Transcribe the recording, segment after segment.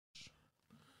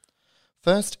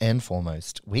First and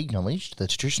foremost, we acknowledge the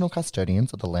traditional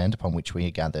custodians of the land upon which we are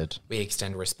gathered. We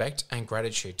extend respect and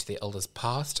gratitude to the elders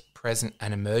past, present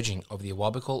and emerging of the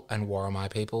Awabakal and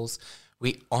Worimi peoples.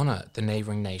 We honour the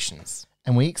neighbouring nations.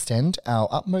 And we extend our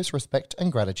utmost respect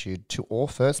and gratitude to all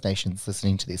First Nations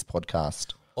listening to this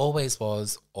podcast. Always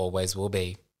was, always will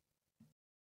be.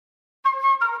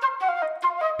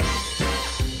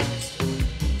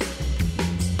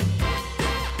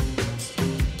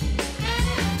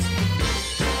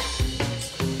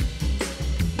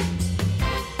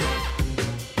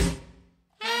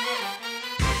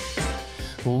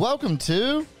 Welcome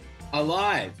to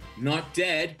Alive, not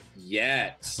dead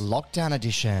yet. Lockdown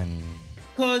Edition.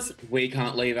 Because we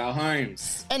can't leave our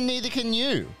homes. And neither can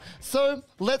you. So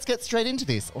let's get straight into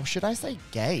this. Or should I say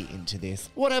gay into this?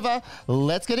 Whatever.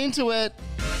 Let's get into it.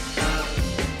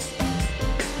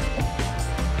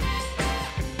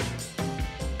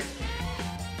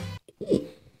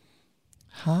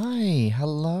 Hi.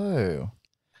 Hello.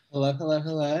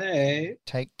 Hello.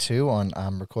 Take 2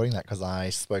 on recording that because I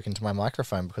spoke into my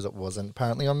microphone because it wasn't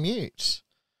apparently on mute.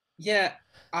 Yeah,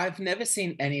 I've never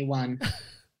seen anyone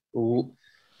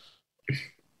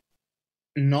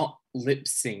not lip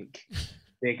sync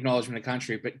the acknowledgement of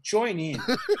country, but join in.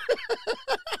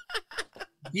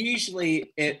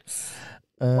 Usually it's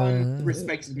one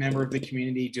respected member of the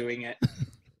community doing it,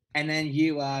 and then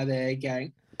you are there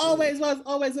going, always was,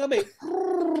 always will be.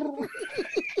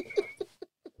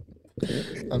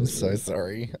 I'm so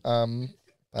sorry.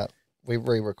 But we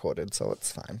re-recorded, so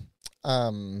it's fine.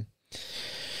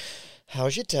 How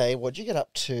was your day? What'd you get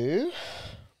up to?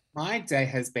 My day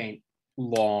has been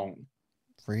long.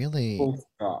 Really? Full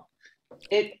stop.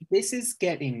 This is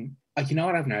getting, you know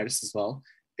what I've noticed as well?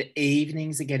 The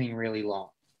evenings are getting really long.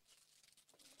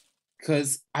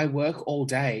 Because I work all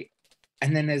day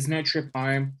and then there's no trip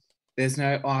home. There's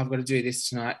no, I've got to do this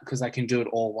tonight because I can do it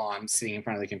all while I'm sitting in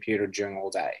front of the computer during all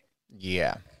day.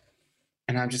 Yeah.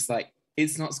 And I'm just like,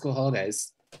 it's not school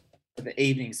holidays, but the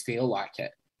evenings feel like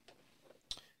it.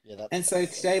 Yeah. And so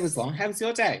today was long. How was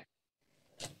your day?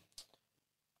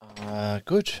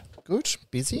 Good.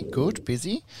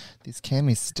 Busy. This cam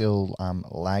is still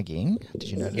lagging. Did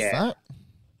you notice that?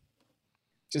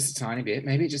 Just a tiny bit.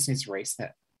 Maybe it just needs to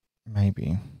reset.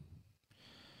 Maybe.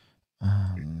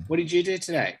 What did you do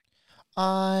today? What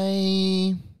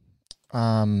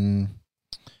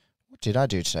did I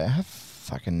do today? I have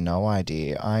fucking no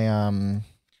idea.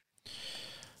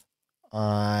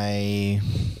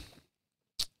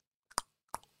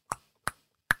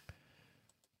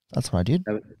 That's what I did.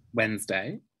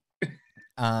 Wednesday.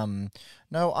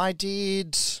 No, I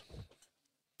did.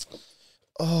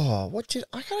 Oh, I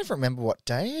can't even remember what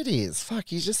day it is.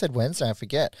 Fuck, you just said Wednesday. I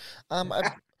forget.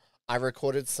 I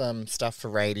recorded some stuff for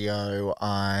radio.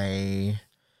 I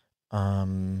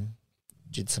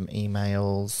did some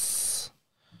emails.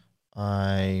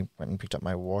 I went and picked up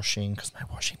my washing because my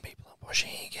washing people are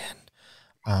washing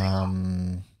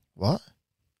again. What?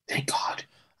 Thank God.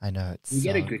 I know it's you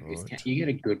get a so good discount. You get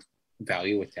a good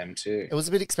value with them too. It was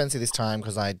a bit expensive this time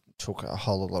because I took a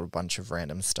whole bunch of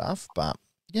random stuff, but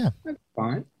yeah,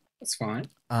 That's fine.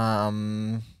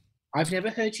 I've never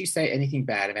heard you say anything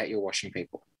bad about your washing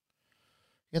people.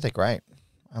 Yeah, they're great.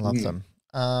 I love them.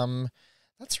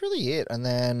 That's really it. And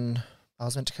then I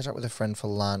was meant to catch up with a friend for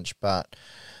lunch, but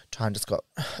time just got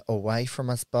away from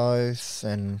us both,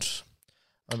 and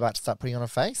I'm about to start putting on a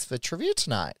face for trivia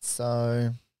tonight.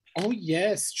 So, oh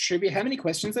yes, trivia. How many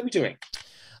questions are we doing?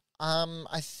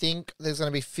 I think there's going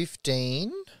to be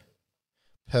 15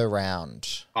 per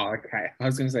round. Oh, okay. I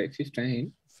was going to say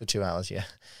 15 for 2 hours. Yeah.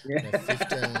 Yeah.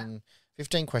 No,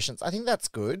 15 questions. I think that's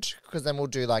good because then we'll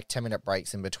do like 10-minute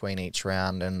breaks in between each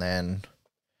round, and then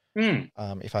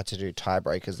if I had to do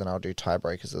tiebreakers, then I'll do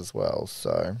tiebreakers as well.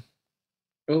 So,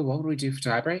 what would we do for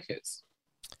tiebreakers?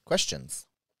 Questions.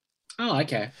 Oh,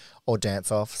 okay. Or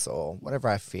dance offs or whatever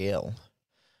I feel.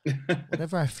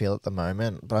 Whatever I feel at the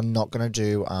moment. But I'm not going to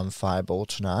do Fireball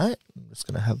tonight. I'm just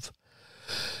going to have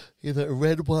either a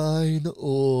red wine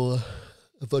or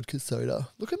a vodka soda.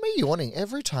 Look at me yawning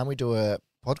every time we do a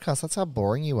podcast. That's how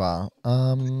boring you are.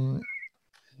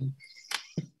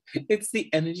 It's the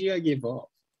energy I give off.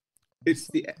 It's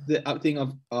the thing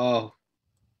of,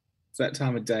 it's that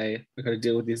time of day. I got to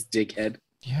deal with this dickhead.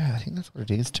 Yeah, I think that's what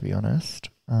it is, to be honest.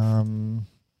 Do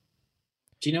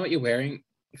you know what you're wearing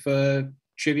for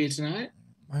trivia tonight?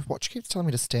 My watch keeps telling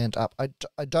me to stand up. I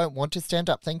don't want to stand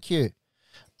up. Thank you.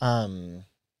 No,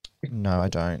 I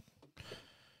don't.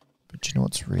 But do you know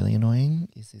what's really annoying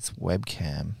is this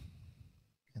webcam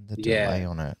and the delay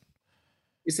on it.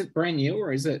 Is it brand new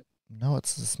or is it? No,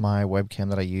 it's just my webcam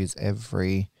that I use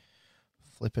every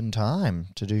flipping time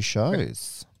to do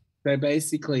shows. So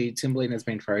basically, Timberlina has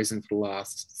been frozen for the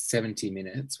last 70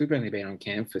 minutes. We've only been on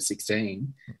cam for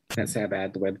 16. That's how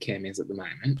bad the webcam is at the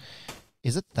moment.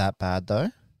 Is it that bad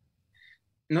though?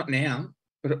 Not now,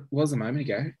 but it was a moment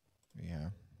ago. Yeah,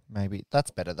 maybe. That's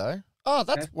better though. Oh,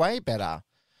 that's way better.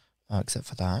 Oh, except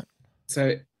for that.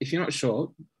 So if you're not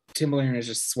sure, Timberlina is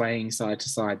just swaying side to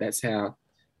side. That's how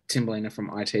Timberlina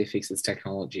from IT fixes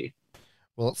technology.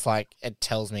 Well, it's like it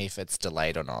tells me if it's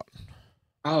delayed or not.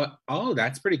 Oh,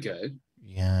 that's pretty good.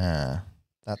 Yeah,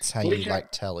 that's how What you did you-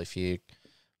 like tell if you,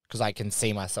 because I can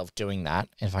see myself doing that.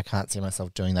 And if I can't see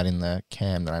myself doing that in the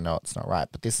cam, then I know it's not right.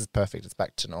 But this is perfect. It's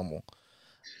back to normal.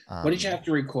 What did you have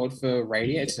to record for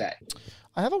radio today?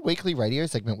 I have a weekly radio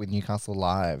segment with Newcastle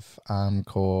Live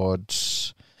called...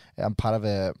 I'm part of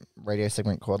a radio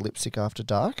segment called Lipstick After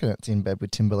Dark, and it's in bed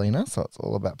with Timberlina. So it's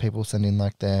all about people sending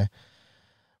like their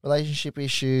relationship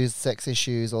issues, sex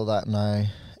issues, all that, and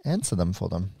I answer them for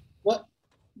them.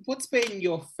 What's been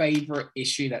your favourite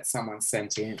issue that someone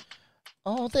sent in?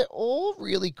 Oh, they're all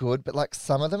really good, but like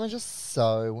some of them are just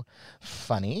so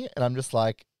funny, and I'm just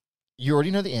like, you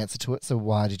already know the answer to it, so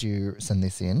why did you send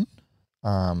this in?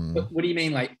 What do you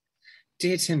mean, like,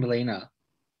 dear Timberlina,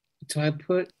 where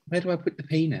do I put the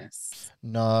penis?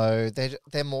 No,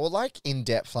 they're more like in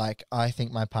depth. Like, I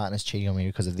think my partner's cheating on me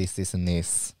because of this, this, and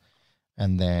this,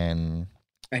 and then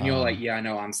And you're like, yeah, I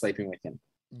know, I'm sleeping with him.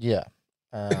 yeah,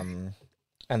 and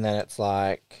then it's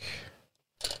like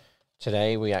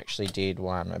today we actually did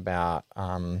one about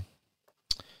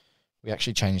we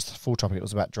actually changed the full topic. It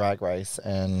was about Drag Race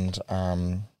and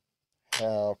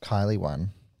how Kylie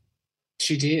won.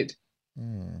 She did.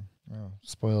 Oh,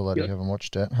 spoiler alert if you haven't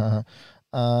watched it.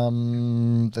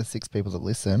 The 6 people that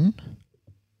listen.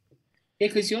 Yeah,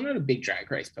 because you're not a big Drag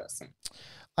Race person.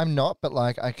 I'm not, but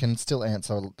like I can still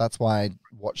answer. That's why I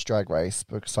watch Drag Race,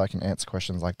 because I can answer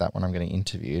questions like that when I'm getting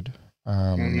interviewed.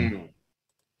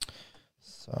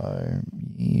 So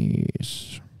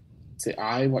yes. See,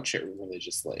 I watch it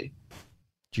religiously.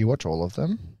 Do you watch all of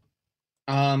them?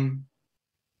 I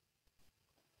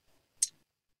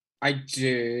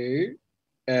do.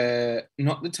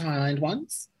 Not the Thailand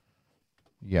ones.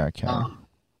 Yeah, okay.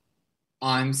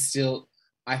 I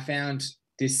found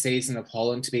this season of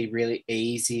Holland to be really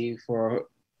easy for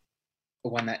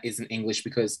one that isn't English,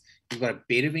 because you've got a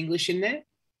bit of English in there.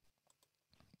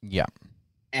 Yeah.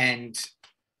 And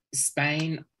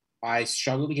Spain, I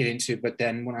struggled to get into, but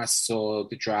then when I saw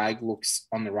the drag looks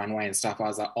on the runway and stuff, I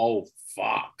was like, oh,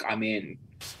 fuck, I'm in.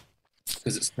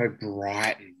 Because it's so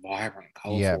bright and vibrant and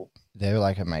colourful. Yeah, they're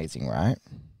like amazing, right?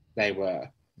 They were.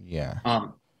 Yeah.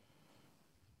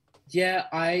 Yeah,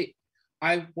 I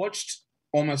watched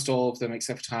almost all of them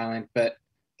except for Thailand, but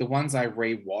the ones I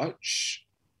rewatch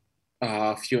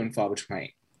are few and far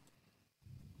between.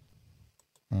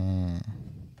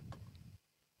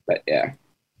 But yeah.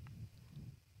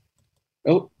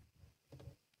 Oh,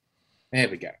 there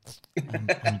we go. I'm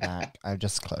back. I've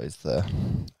just closed the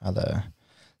other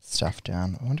stuff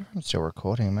down. I wonder if I'm still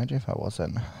recording. Imagine if I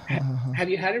wasn't. Have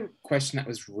you had a question that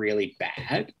was really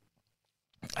bad?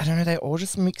 I don't know. They all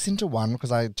just mix into one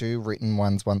because I do written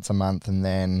ones once a month, and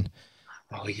then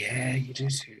Oh yeah, you do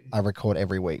too. I record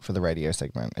every week for the radio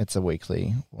segment. It's a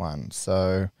weekly one.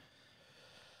 So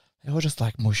they all just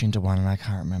like mush into one, and I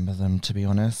can't remember them, to be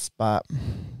honest. But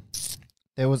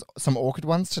there was some awkward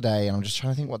ones today, and I'm just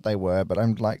trying to think what they were, but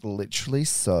I'm like literally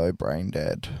so brain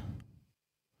dead.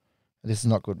 This is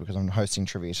not good because I'm hosting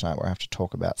trivia tonight where I have to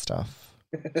talk about stuff.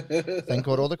 Thank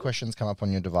God all the questions come up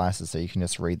on your devices so you can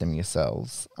just read them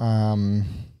yourselves. Yeah.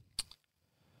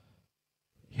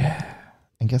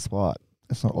 And guess what?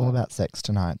 It's not all about sex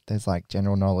tonight. There's like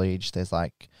general knowledge. There's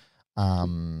like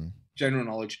General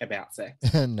knowledge about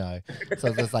sex. no. So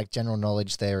there's like general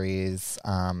knowledge. There is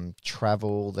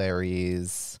travel. There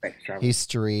is Sex travel.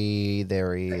 history.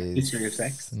 There is History of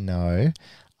sex. No.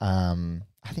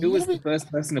 I think Who was the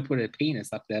first person to put a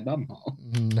penis up their bumhole?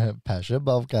 No, Pasha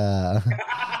Bovka.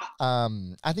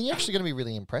 I think you're actually going to be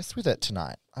really impressed with it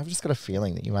tonight. I've just got a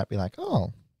feeling that you might be like,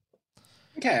 oh,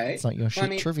 Okay. it's not your shit I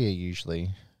mean, trivia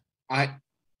usually.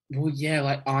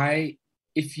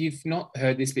 If you've not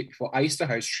heard this bit before, I used to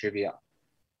host trivia.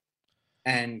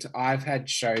 And I've had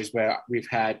shows where we've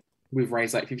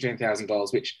raised like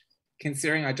 $15,000, which,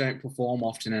 considering I don't perform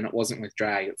often and it wasn't with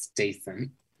drag, it's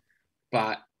decent.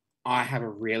 But I have a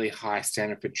really high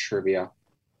standard for trivia.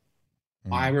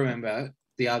 I remember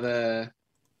the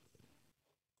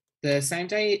same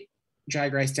day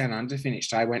Drag Race Down Under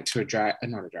finished, I went to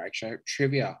not a drag show,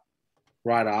 trivia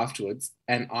right afterwards,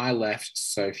 and I left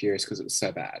so furious because it was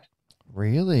so bad.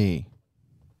 Really?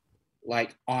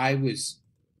 Like, I was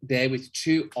there with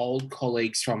two old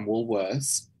colleagues from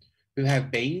Woolworths who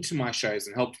have been to my shows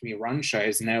and helped me run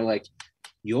shows. And they were like,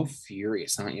 "You're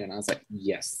furious, aren't you?" And I was like,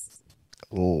 "Yes."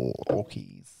 Oh,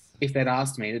 orkies. If they'd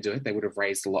asked me to do it, they would have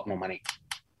raised a lot more money.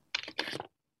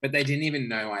 But they didn't even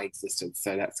know I existed,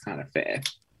 so that's kind of fair.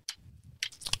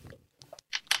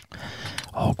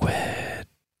 Awkward.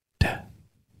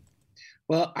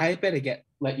 Well, I better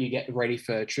let you get ready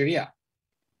for trivia.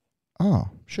 Oh,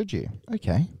 should you?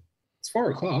 Okay. It's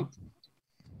 4:00.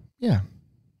 Yeah.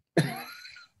 It's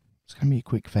going to be a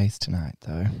quick face tonight,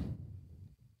 though.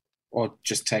 Or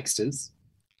just texters.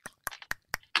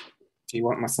 Do you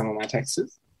want some of my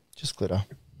texters? Just glitter.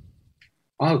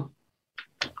 Oh,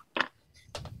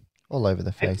 All over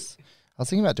the face. I was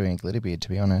thinking about doing a glitter beard, to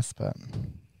be honest, but...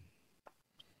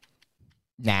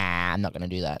 Nah, I'm not going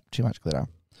to do that. Too much glitter.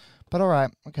 But all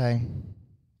right. Okay.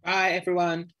 bye,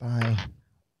 everyone. Bye.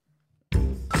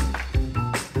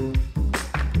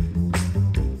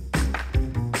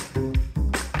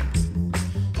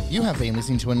 You have been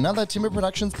listening to another Timber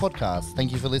Productions podcast.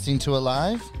 Thank you for listening to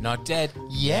Alive Not dead.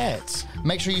 Yet.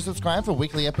 Make sure you subscribe for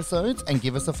weekly episodes and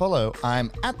give us a follow. I'm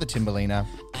at the Timberlina.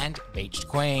 And Beached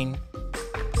Queen.